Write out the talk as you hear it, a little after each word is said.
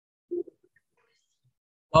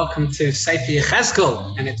Welcome to Sefer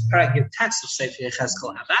Yechezkel, and it's Perek Yud-Tes of Sefer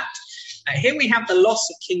Yechezkel. Here we have the loss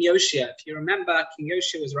of King Yoshia. If you remember, King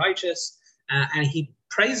Yoshia was righteous, and he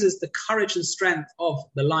praises the courage and strength of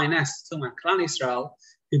the lioness, Tumat Klal Yisrael,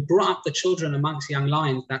 who brought up the children amongst young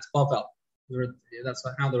lions. That's Bavel. That's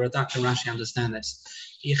how the Radak and Rashi understand this.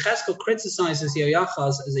 Yechezkel criticizes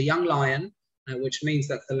Yoachaz as a young lion, which means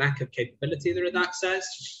that's the lack of capability, the Radak says.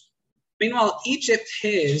 Meanwhile, Egypt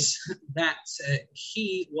hears that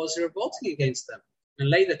he was revolting against them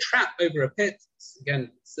and laid a trap over a pit.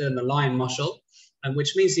 Again, it's in the lion mashal,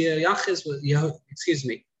 which means Yoachaz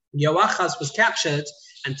was captured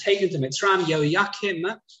and taken to Mitzrayim.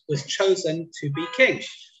 Yoakim was chosen to be king.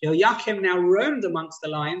 Yoakim now roamed amongst the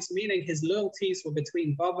lions, meaning his loyalties were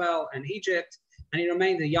between Bavel and Egypt, and he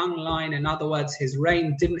remained a young lion. In other words, his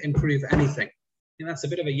reign didn't improve anything. And that's a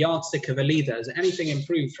bit of a yardstick of a leader. Has anything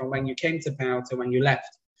improved from when you came to power to when you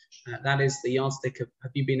left? That is the yardstick of,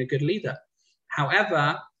 have you been a good leader?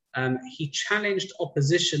 However, he challenged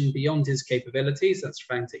opposition beyond his capabilities. That's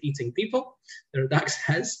referring to eating people, the Radak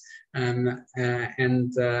says, and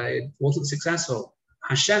it wasn't successful.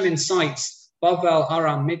 Hashem incites Bavel,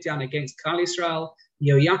 Aram, Midian against Klal Yisrael.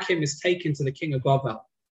 Yoakim is taken to the king of Bavel.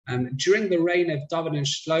 During the reign of David and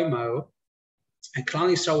Shlomo, and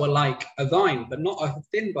Klal Yisrael were like a vine, but not a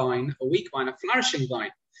thin vine, a weak vine, a flourishing vine,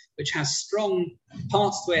 which has strong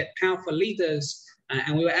parts to it, powerful leaders,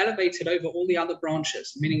 and we were elevated over all the other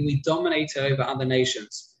branches, meaning we dominated over other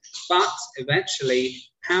nations. But eventually,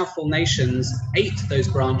 powerful nations ate those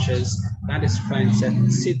branches. That is referring to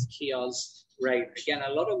Sidkiah's reign. Again,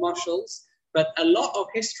 a lot of marshals, but a lot of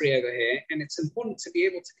history over here, and it's important to be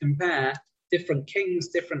able to compare different kings,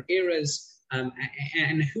 different eras,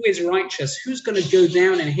 and who is righteous, who's going to go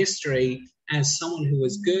down in history as someone who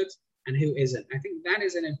is good and who isn't. I think that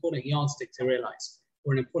is an important yardstick to realize,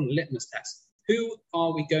 or an important litmus test. Who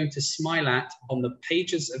are we going to smile at on the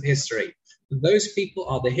pages of history? Those people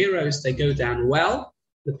are the heroes. They go down well.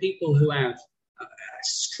 The people who have a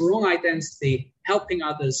strong identity, helping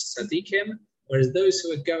others, tzaddikim, whereas those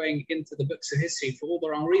who are going into the books of history for all the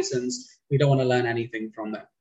wrong reasons, we don't want to learn anything from them.